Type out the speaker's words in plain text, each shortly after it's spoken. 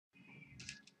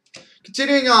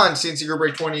Continuing on, CNC Group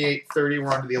Break 2830,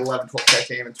 we're on to the 11, 12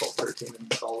 Titanium, and 12, 13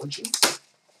 Anthology.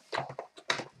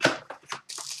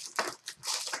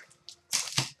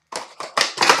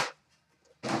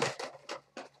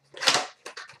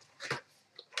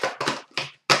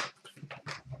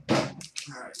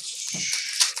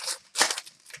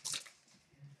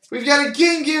 We've got a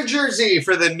Game Gear jersey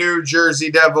for the New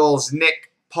Jersey Devils,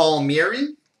 Nick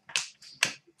Palmieri.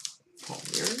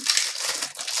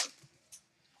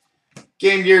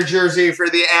 Game Gear jersey for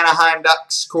the Anaheim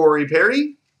Ducks, Corey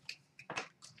Perry.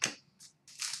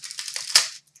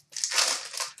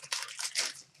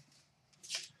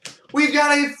 We've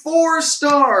got a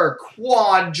 4-star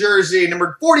quad jersey,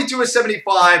 numbered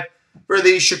 42/75 for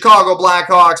the Chicago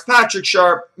Blackhawks, Patrick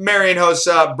Sharp, Marian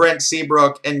Hossa, Brent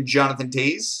Seabrook, and Jonathan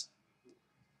Toews.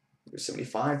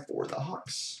 75 for the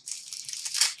Hawks.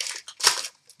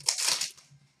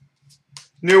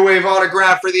 New Wave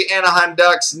autograph for the Anaheim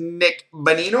Ducks, Nick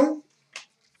Bonino.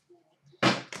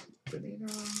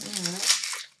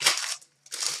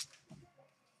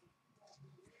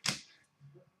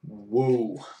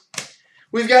 Whoa.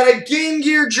 We've got a Game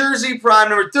Gear jersey prime,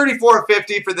 number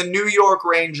 34/50 for the New York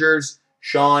Rangers,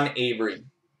 Sean Avery.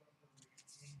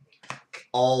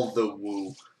 All the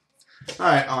woo. All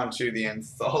right, on to the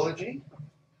Anthology.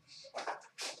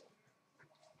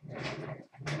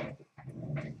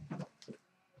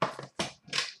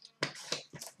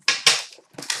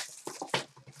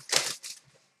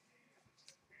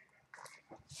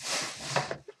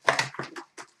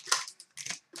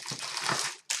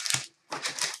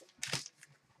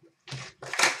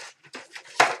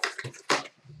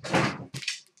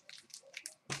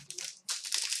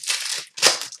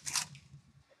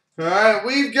 All right,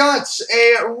 we've got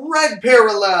a red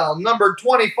parallel, number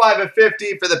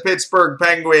 25/50 for the Pittsburgh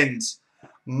Penguins,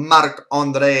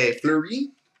 Marc-Andre Fleury.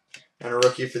 And a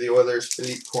rookie for the Oilers,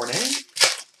 Philippe Cornet.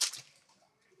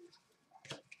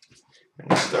 And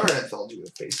we'll start Anthology with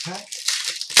a face pack.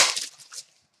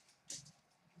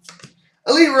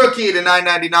 Elite rookie to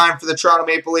 9.99 for the Toronto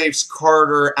Maple Leafs,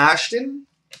 Carter Ashton.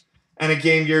 And a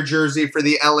Game Gear jersey for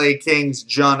the LA Kings,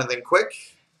 Jonathan Quick.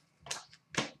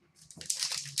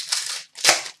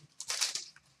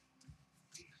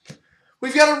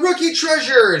 We've got a Rookie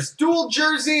Treasures, dual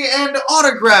jersey and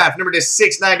autograph, number to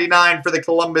 6.99 for the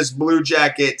Columbus Blue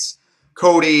Jackets,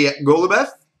 Cody Golubeff.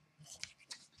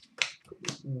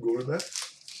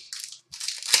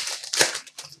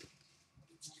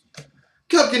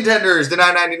 Cup contenders, to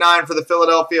 9.99 for the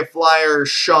Philadelphia Flyers,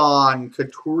 Sean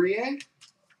Couturier.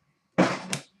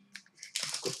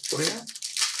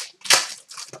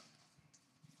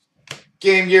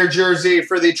 Game Gear jersey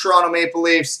for the Toronto Maple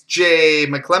Leafs, Jay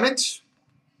McClement.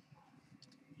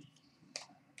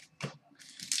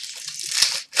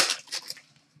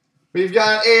 We've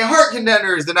got a Heart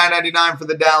Contenders, the 9.99 for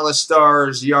the Dallas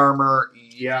Stars, Jaromir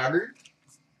Jagr.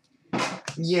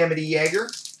 Yamity Jagr.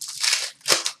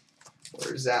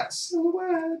 Where's that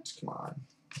silhouette? Come on.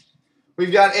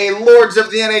 We've got a Lords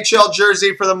of the NHL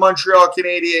jersey for the Montreal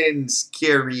Canadiens,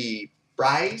 Carey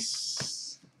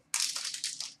Price.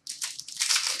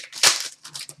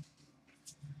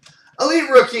 Elite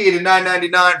Rookie to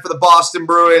 9.99 for the Boston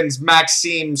Bruins,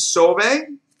 Maxime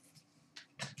Sauvé.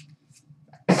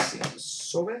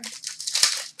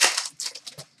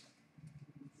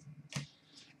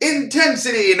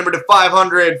 Intensity, number to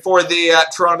 500 for the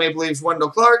Toronto Maple Leafs, Wendell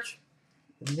Clark.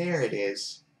 And there it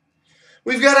is.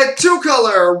 We've got a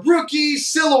 2-color rookie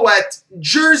silhouette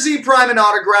jersey prime and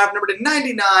autograph, number to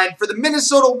 99 for the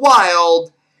Minnesota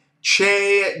Wild,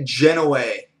 Che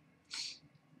Genoway.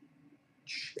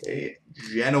 Che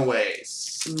Genoway.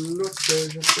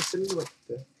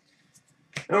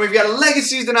 And we've got a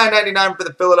Legacies to 9.99 for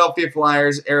the Philadelphia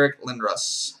Flyers, Eric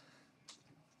Lindros.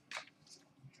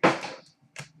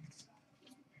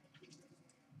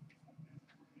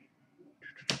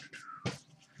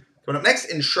 Coming up next,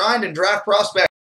 Enshrined and Draft Prospect.